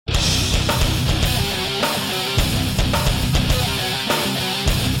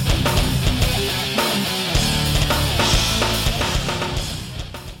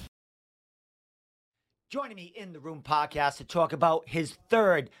Joining me in the Room podcast to talk about his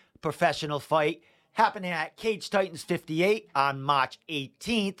third professional fight happening at Cage Titans 58 on March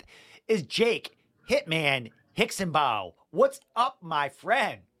 18th is Jake Hitman Hixenbaugh. What's up, my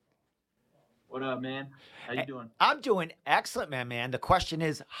friend? What up, man? How you doing? I'm doing excellent, man. The question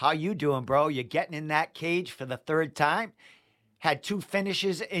is, how you doing, bro? You're getting in that cage for the third time. Had two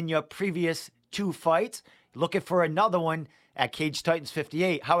finishes in your previous two fights. Looking for another one at Cage Titans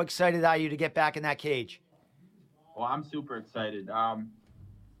 58. How excited are you to get back in that cage? Well, I'm super excited.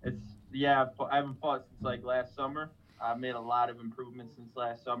 It's I haven't fought since like last summer. I've made a lot of improvements since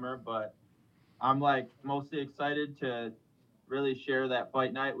last summer, but I'm like mostly excited to really share that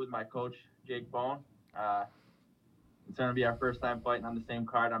fight night with my coach, Jake Bone. Uh, it's gonna be our first time fighting on the same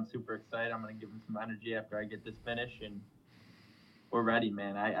card. I'm super excited. I'm gonna give him some energy after I get this finish, and we're ready,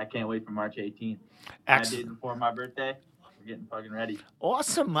 man. I can't wait for March 18th. 5 days Excellent. before my birthday, we're getting fucking ready.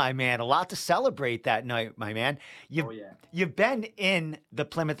 Awesome, my man. A lot to celebrate that night, my man. You've Oh yeah. you've been in the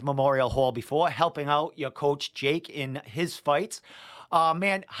Plymouth Memorial Hall before, helping out your coach Jake in his fights.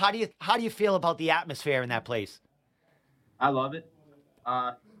 Man, how do you feel about the atmosphere in that place? I love it.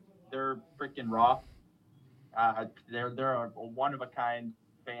 Uh, they're freaking raw. They're a one of a kind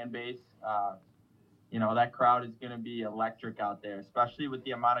fan base. That crowd is gonna be electric out there, especially with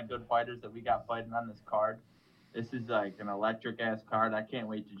the amount of good fighters that we got fighting on this card. This is like an electric ass card. I can't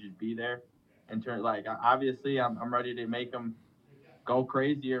wait to just be there. And turn like obviously I'm ready to make them go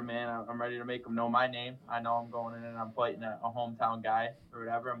crazier, man. I'm ready to make them know my name. I know I'm going in and I'm fighting a hometown guy or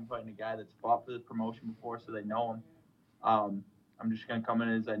whatever. I'm fighting a guy that's fought for this promotion before, so they know him. I'm just gonna come in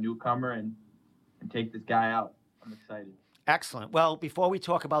as a newcomer and take this guy out. I'm excited. Excellent. Well, before we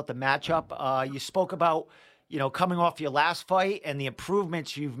talk about the matchup, you spoke about, coming off your last fight and the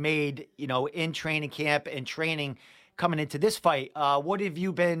improvements you've made, in training camp and training coming into this fight. What have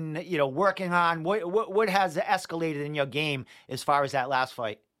you been, working on? What has escalated in your game as far as that last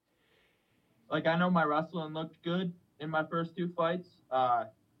fight? Like I know my wrestling looked good in my first two fights,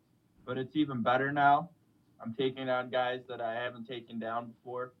 but it's even better now. I'm taking down guys that I haven't taken down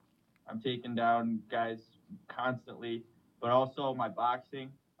before. I'm taking down guys constantly, but also my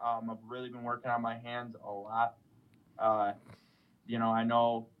boxing. I've really been working on my hands a lot. Uh, I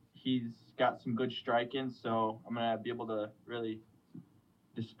know he's got some good striking, so I'm gonna be able to really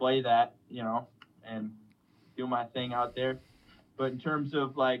display that, and do my thing out there. But in terms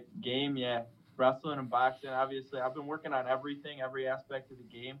of like game, yeah, wrestling and boxing, obviously, I've been working on everything, every aspect of the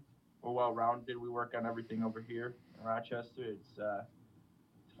game. We're well rounded. We work on everything over here in Rochester. It's a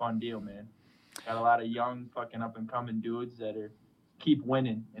fun deal, man. Got a lot of young, fucking up and coming dudes that are keep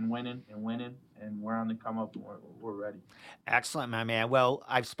winning and winning and winning, and we're on the come up. And we're ready. Excellent, my man. Well,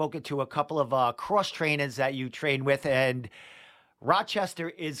 I've spoken to a couple of cross trainers that you train with, and Rochester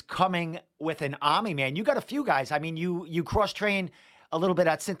is coming with an army, man. You got a few guys. I mean, you cross train a little bit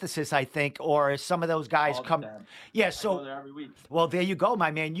at Synthesis, I think, or some of those guys All the come. time. Yeah, I go so there every week. well, there you go, my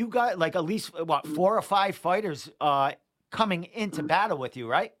man. You got like at least what 4 or 5 fighters coming into battle with you,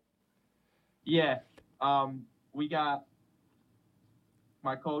 right? Yeah. We got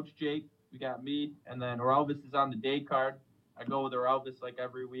my coach Jake. We got me, and then Elvis is on the day card. I go with Elvis like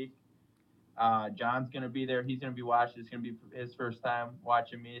every week. John's gonna be there. He's gonna be watching. It's gonna be his first time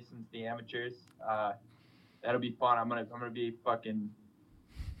watching me since the amateurs. That'll be fun. I'm gonna be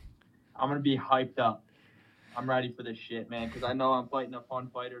hyped up. I'm ready for this shit, man, because I know I'm fighting a fun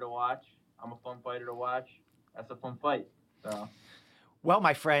fighter to watch. I'm a fun fighter to watch. That's a fun fight. So Well,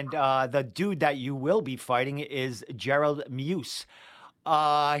 my friend, the dude that you will be fighting is Gerald Muse.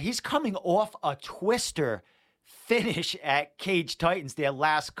 He's coming off a twister finish at Cage Titans, their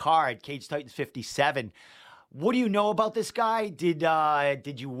last card, Cage Titans 57. What do you know about this guy? Did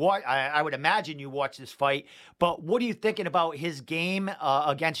you watch? I would imagine you watched this fight, but what are you thinking about his game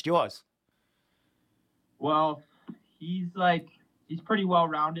against yours? well, he's pretty well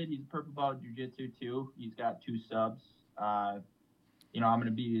rounded. He's a purple belt jiu-jitsu too. He's got 2 subs. I'm gonna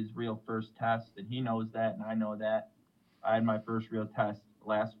be his real first test, and he knows that, and I know that. I had my first real test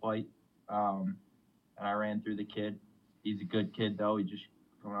last fight, and I ran through the kid. He's a good kid though. He just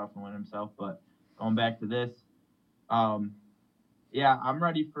coming off and win himself. But going back to this, um, yeah, I'm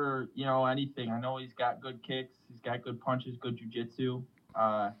ready for anything. I know he's got good kicks. He's got good punches, good jiu-jitsu.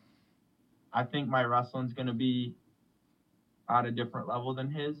 Uh, I think my wrestling's gonna be on a different level than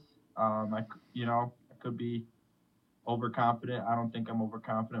his. I could be overconfident. I don't think I'm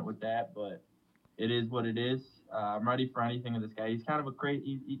overconfident with that, but it is what it is. I'm ready for anything with this guy. He's kind of a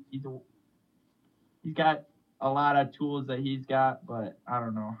crazy. He's got a lot of tools that he's got, but I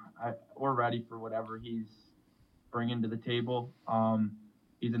don't know. We're ready for whatever he's bringing to the table.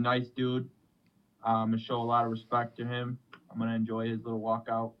 He's a nice dude. And show a lot of respect to him. I'm gonna enjoy his little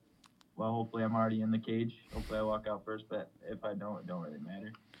walkout. Well, hopefully I'm already in the cage. Hopefully I walk out first, but if I don't, it don't really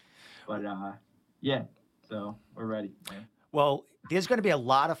matter. But yeah. So we're ready, man. Well, there's going to be a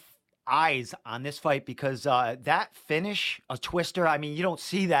lot of eyes on this fight because that finish, a twister. I mean, you don't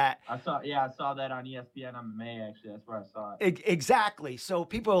see that. I saw that on ESPN on May. Actually, that's where I saw it. Exactly. So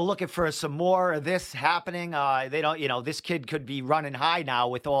people are looking for some more of this happening. They don't, this kid could be running high now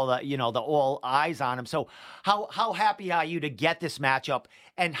with all the, the all eyes on him. So how happy are you to get this matchup,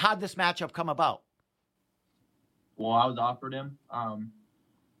 and how'd this matchup come about? Well, I was offered him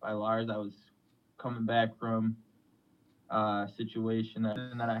by Lars. I was coming back from a situation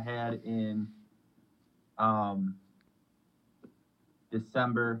that I had in um,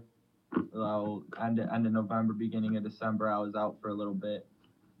 December, end of November, beginning of December. I was out for a little bit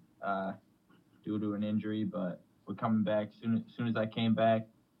uh, due to an injury, but we're coming back soon as I came back,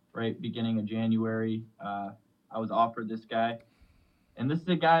 right beginning of January. I was offered this guy, and this is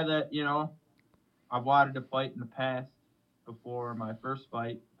a guy that I've wanted to fight in the past before my first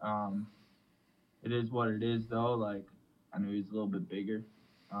fight. It is what it is, though. Like, I knew he's a little bit bigger.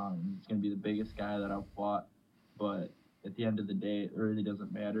 He's gonna be the biggest guy that I've fought, but at the end of the day, it really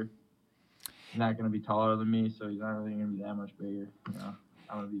doesn't matter. He's not gonna be taller than me, so he's not really gonna be that much bigger. I'm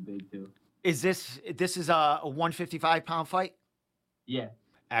gonna be big too. This is a 155-pound fight? Yeah.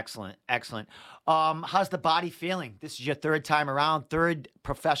 Excellent, excellent. How's the body feeling? This is your third time around, third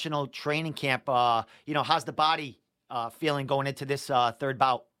professional training camp. How's the body feeling going into this third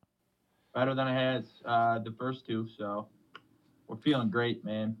bout? Better than I had the first two, so we're feeling great,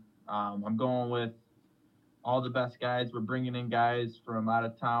 man. I'm going with all the best guys. We're bringing in guys from out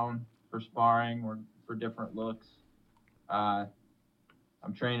of town for sparring or for different looks. Uh,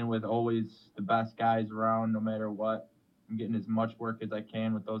 I'm training with always the best guys around, no matter what. I'm getting as much work as I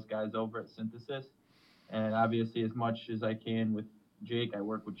can with those guys over at Synthesis, and obviously as much as I can with Jake. I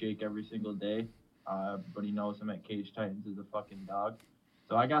work with Jake every single day. Everybody knows him at Cage Titans as a fucking dog.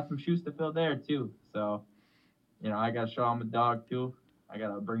 So I got some shoes to fill there too. So I gotta show him a dog too. I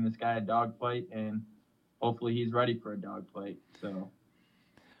gotta bring this guy a dog fight, and hopefully he's ready for a dog fight. So.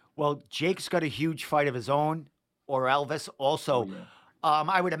 Well, Jake's got a huge fight of his own, or Elvis Oh also. yeah.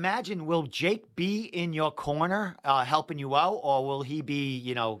 I would imagine, will Jake be in your corner helping you out, or will he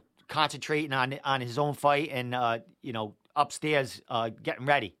be, concentrating on his own fight and, upstairs getting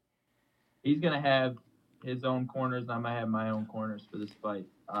ready? He's gonna have his own corners, and I'm gonna have my own corners for this fight.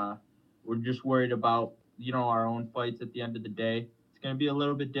 We're just worried about our own fights at the end of the day. It's gonna be a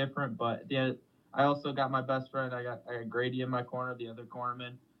little bit different, but I also got my best friend. I got Grady in my corner, the other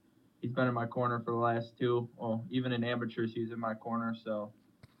cornerman. He's been in my corner for the last two. Well, even in amateurs, he's in my corner. So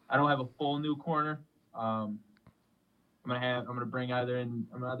I don't have a full new corner. I'm gonna bring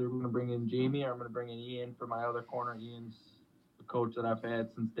I'm either gonna bring in Jamie or I'm gonna bring in Ian for my other corner. Ian's the coach that I've had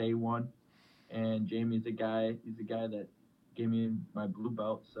since day one, and Jamie's a guy. He's the guy that gave me my blue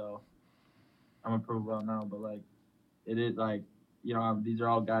belt. So I'm a pro belt now, but like it is like these are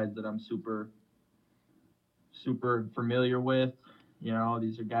all guys that I'm super familiar with.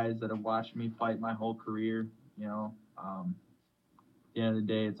 These are guys that have watched me fight my whole career. At the end of the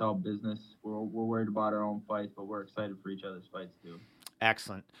day, it's all business. We're worried about our own fights, but we're excited for each other's fights too.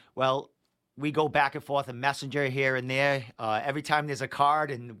 Excellent. Well, we go back and forth a messenger here and there. Every time there's a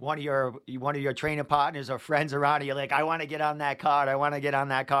card and one of your training partners or friends around, you're like, I want to get on that card. I want to get on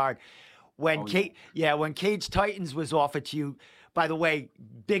that card. When Oh when Cage Titans was offered to you, by the way,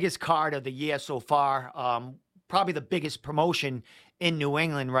 biggest card of the year so far, probably the biggest promotion in New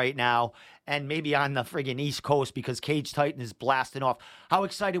England right now, and maybe on the friggin' East Coast because Cage Titan is blasting off. How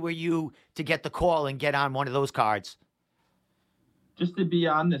excited were you to get the call and get on one of those cards? just to be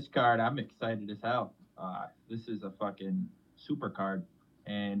on this card, I'm excited as hell. This is a fucking super card,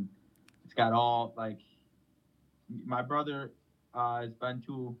 and it's got all like my brother has been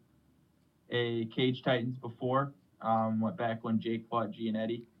to a Cage Titans before. Went back when Jake fought G and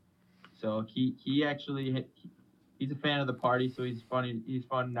Eddie, so he actually he's a fan of the party, so he's funny. He's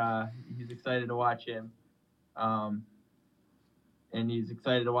fun. He's excited to watch him. Um, and he's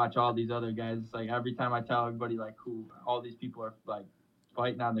excited to watch all these other guys. It's like every time I tell everybody like who all these people are like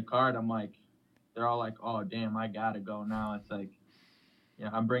fighting on the card, I'm like, they're all like, oh damn, I gotta go now. It's like,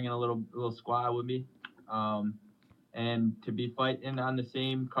 I'm bringing a little squad with me, and to be fighting on the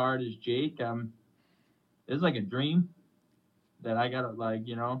same card as Jake, it's like a dream that I gotta like,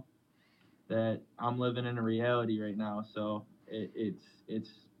 that I'm living in a reality right now. So it's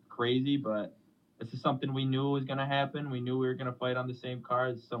crazy, but this is something we knew was gonna happen. We knew we were gonna fight on the same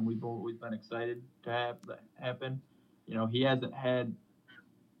card. It's something we've always been excited to have happen. He hasn't had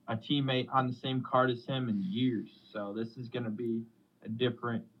a teammate on the same card as him in years. So this is gonna be a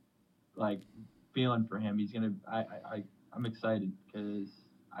different like feeling for him. He's gonna. I'm excited because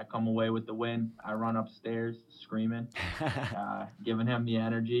I come away with the win. I run upstairs screaming, giving him the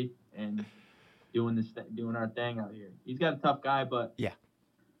energy and doing our thing out here. He's got a tough guy, but Yeah.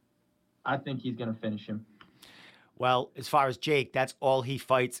 I think he's gonna finish him. Well, as far as Jake, that's all he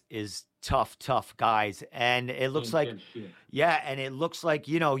fights is tough, tough guys, and it looks Ain't like, shit, shit. yeah, and it looks like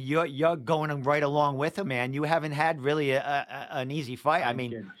you're going right along with him, man. You haven't had really an easy fight. I I ain't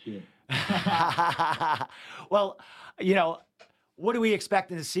mean, scared of shit. well, you know, what are we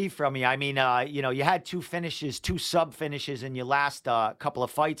expecting to see from you? I mean, you had two finishes, two sub finishes in your last couple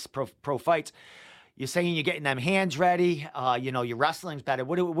of fights, pro fights. You're saying you're getting them hands ready. Your wrestling's better.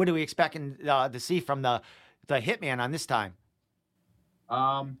 What are we expecting to see from the Hitman on this time?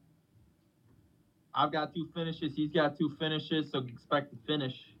 Um, I've got two finishes. He's got two finishes, so expect to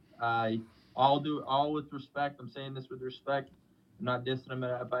finish. All with respect. I'm saying this with respect. I'm not dissing him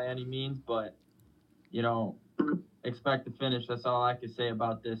by any means, but you know, expect to finish. That's all I can say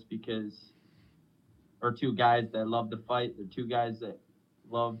about this because we're two guys that love to fight. They're two guys that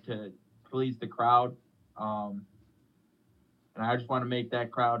love to please the crowd. Um, and I just want to make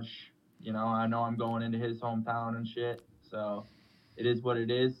that crowd. I know I'm going into his hometown and shit, so it is what it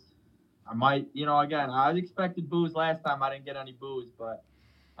is. I might, again, I expected booze last time. I didn't get any booze, but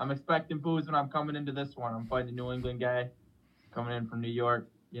I'm expecting booze when I'm coming into this one. I'm fighting a New England guy coming in from New York.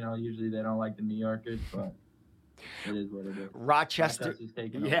 Usually they don't like the New Yorkers, but it is what it is. Rochester,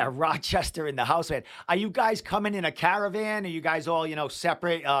 taking yeah, over. Rochester in the house, man. Are you guys coming in a caravan? Are you guys all,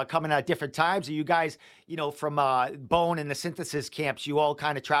 separate, coming at different times? Are you guys, from Bone and the Synthesis camps, you all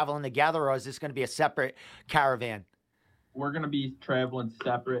kind of traveling together, or is this going to be a separate caravan? We're gonna be traveling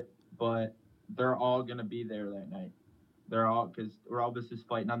separate, but they're all gonna be there that night. They're all because Robus is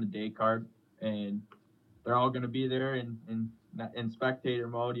fighting on the day card, and they're all gonna be there in spectator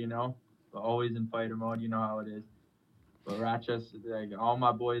mode, but always in fighter mode. You know how it is. But Rochester, like, all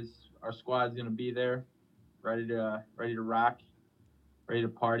my boys, our squad's gonna be there, ready to rock, ready to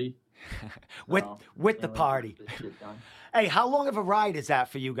party. with So with the can't wait to party. get this shit done. Hey, how long of a ride is that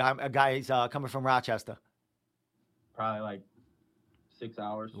for you guys coming from Rochester? Probably like 6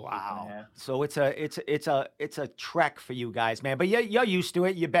 hours, six and Wow. a half. So it's a trek for you guys, man. But you're used to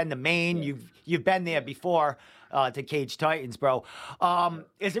it. You've been to Maine. Yeah. You've been there before to Cage Titans, bro.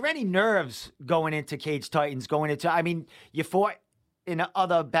 Is there any nerves going into Cage Titans? I mean, you fought in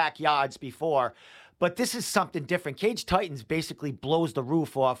other backyards before, but this is something different. Cage Titans basically blows the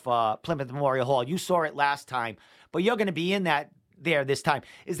roof off Plymouth Memorial Hall. You saw it last time, but you're going to be in that there this time.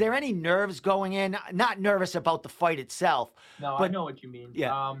 Is there any nerves going in? Not nervous about the fight itself. No, but, I know what you mean.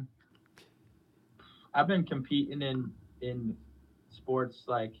 Yeah. I've been competing in sports,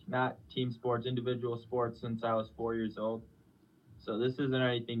 like not team sports, individual sports, since I was 4 years old. So this isn't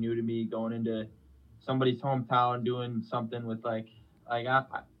anything new to me. Going into somebody's hometown, doing something with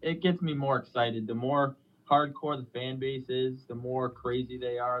it gets me more excited. The more hardcore the fan base is, the more crazy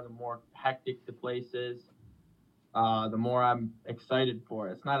they are, the more hectic the place is. The more I'm excited for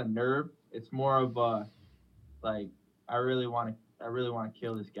it. It's not a nerve. It's more of a like I really want to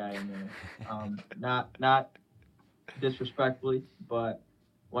kill this guy in there. Not disrespectfully, but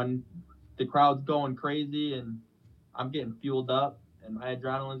when the crowd's going crazy and I'm getting fueled up and my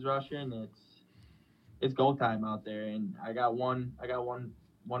adrenaline's rushing, it's go time out there. And I got one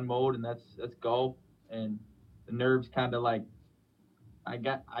mode, and that's go. And the nerves kind of like I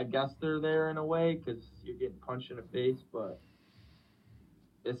guess they're there in a way because you're getting punched in the face, but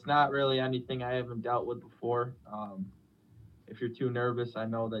it's not really anything I haven't dealt with before. If you're too nervous, I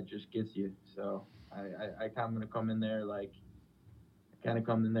know that just gets you. So I kind of gonna come in there like I kind of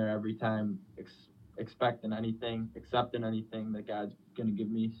come in there every time expecting anything, accepting anything that God's gonna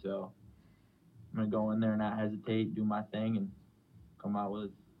give me. So I'm gonna go in there and not hesitate, do my thing, and come out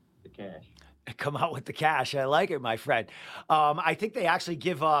with the cash. Come out with the cash. I like it, my friend. I think they actually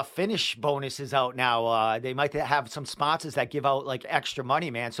give finish bonuses out now. They might have some sponsors that give out like extra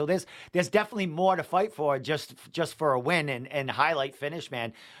money, man. So there's definitely more to fight for just for a win and highlight finish,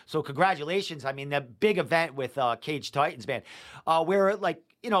 man. So congratulations. I mean, the big event with Cage Titans, man. We're like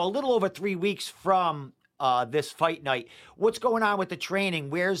a little over 3 weeks from this fight night. What's going on with the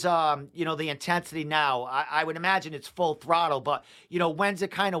training? Where's the intensity now? I would imagine it's full throttle, but when's it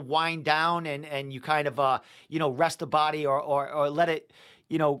kind of wind down and you kind of rest the body or let it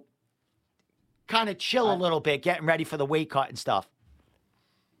kind of chill a I, little bit, getting ready for the weight cut and stuff.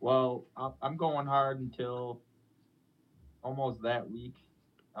 well, I'm going hard until almost that week,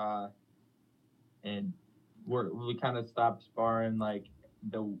 and we kind of stopped sparring like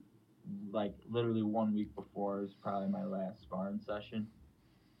the like literally 1 week before is probably my last sparring session.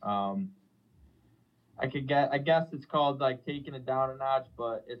 Um, I guess it's called like taking it down a notch,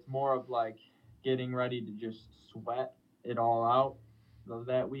 but it's more of like getting ready to just sweat it all out of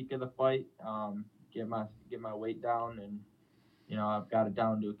that week of the fight. Get my weight down, and I've got it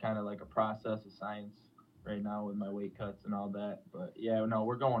down to kind of like a process of science right now with my weight cuts and all that. But yeah, no,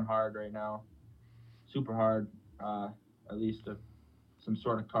 we're going hard right now, super hard. Uh, at least some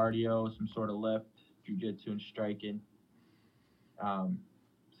sort of cardio, some sort of lift, jujitsu, and striking. Um,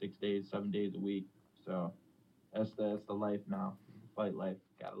 6 days, 7 days a week. So that's the life now. Fight life.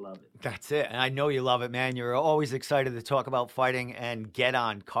 Gotta love it. That's it. And I know you love it, man. You're always excited to talk about fighting and get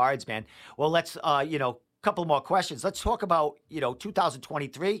on cards, man. Well, let's, couple more questions. Let's talk about,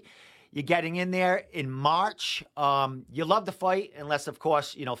 2023. You're getting in there in March. You love the fight, unless, of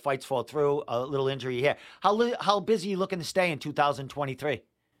course, fights fall through, a little injury here. How busy are you looking to stay in 2023?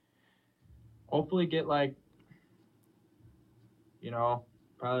 Hopefully get like,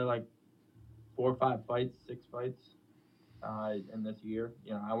 probably like 4 or 5 fights, 6 fights in this year.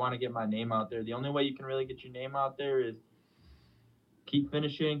 I want to get my name out there. The only way you can really get your name out there is keep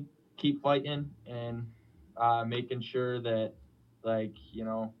finishing, keep fighting, and making sure that, like,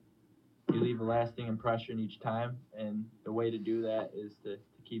 you leave a lasting impression each time. And the way to do that is to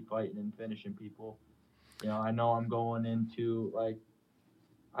keep fighting and finishing people. I know I'm going into, like,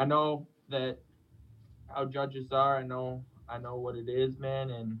 I know that how judges are. I know what it is,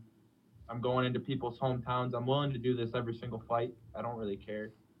 man, and I'm going into people's hometowns. I'm willing to do this every single fight. I don't really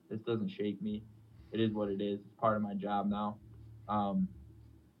care. This doesn't shake me. It is what it is. It's part of my job now. Um,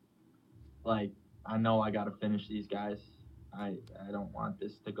 like, I know I got to finish these guys. I don't want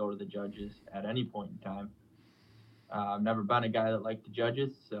this to go to the judges at any point in time. I've never been a guy that liked the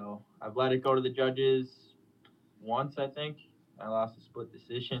judges, so I've let it go to the judges once, I think. I lost a split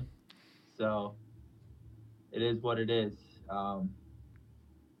decision. So it is what it is.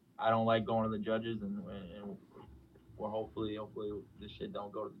 I don't like going to the judges, and we're hopefully this shit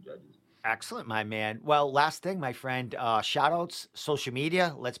don't go to the judges. Excellent, my man. Well, last thing, my friend, shout outs, social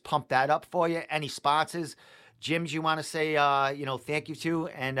media. Let's pump that up for you. Any sponsors, gyms you want to say, thank you to,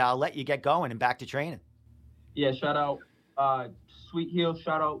 and I'll let you get going and back to training. Yeah, shout out Sweet Heel,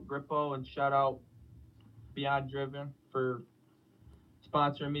 shout out Grippo, and shout out Beyond Driven for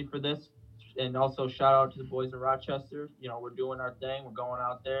sponsoring me for this. And also shout out to the boys in Rochester. We're doing our thing. We're going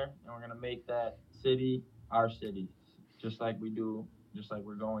out there, and we're gonna make that city our city, just like we do, just like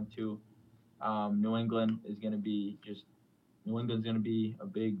we're going to. New England is gonna be just New England's gonna be a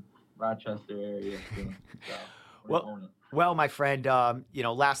big Rochester area soon. So we're Well, going it. well, my friend,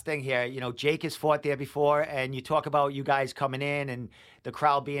 last thing here, Jake has fought there before, and you talk about you guys coming in and the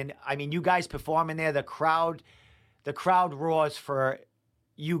crowd being, I mean, you guys performing there, the crowd roars for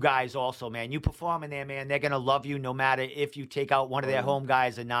you guys also, man. You performing there, man, they're going to love you no matter if you take out one of their home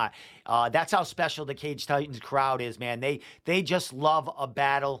guys or not. That's how special the Cage Titans crowd is, man. They just love a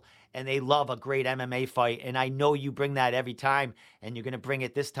battle, and they love a great MMA fight. And I know you bring that every time, and you're going to bring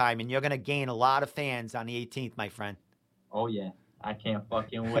it this time, and you're going to gain a lot of fans on the 18th, my friend. Oh yeah, I can't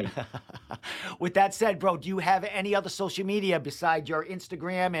fucking wait. With that said, bro, do you have any other social media besides your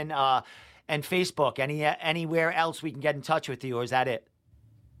Instagram and Facebook? Anywhere else we can get in touch with you, or is that it?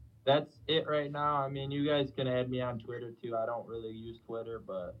 That's it right now. I mean, you guys can add me on Twitter too. I don't really use Twitter,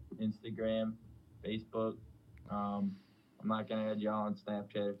 but Instagram, Facebook. I'm not gonna add y'all on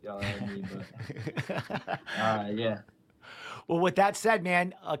Snapchat if y'all add me, but yeah. Well, with that said,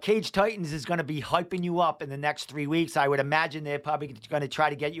 man, Cage Titans is going to be hyping you up in the next 3 weeks. I would imagine they're probably going to try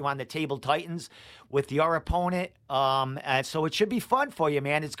to get you on the Table Titans with your opponent. And so it should be fun for you,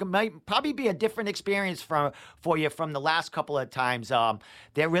 man. Might probably be a different experience for you from the last couple of times.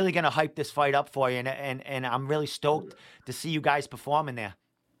 They're really going to hype this fight up for you, and I'm really stoked to see you guys performing there.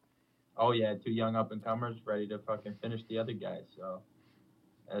 Oh yeah, two young up and comers ready to fucking finish the other guys. So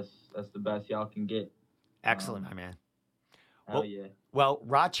that's the best y'all can get. Excellent, my man. Hell yeah. Well,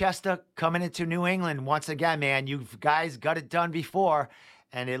 Rochester coming into New England once again, man. You guys got it done before,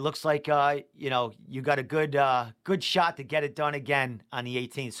 and it looks like you got a good shot to get it done again on the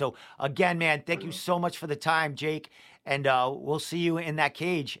 18th. So again, man, thank you so much for the time, Jake, and we'll see you in that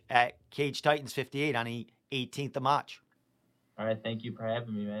cage at Cage Titans 58 on the 18th of March. All right, thank you for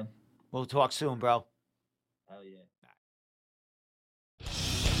having me, man. We'll talk soon, bro. Hell yeah.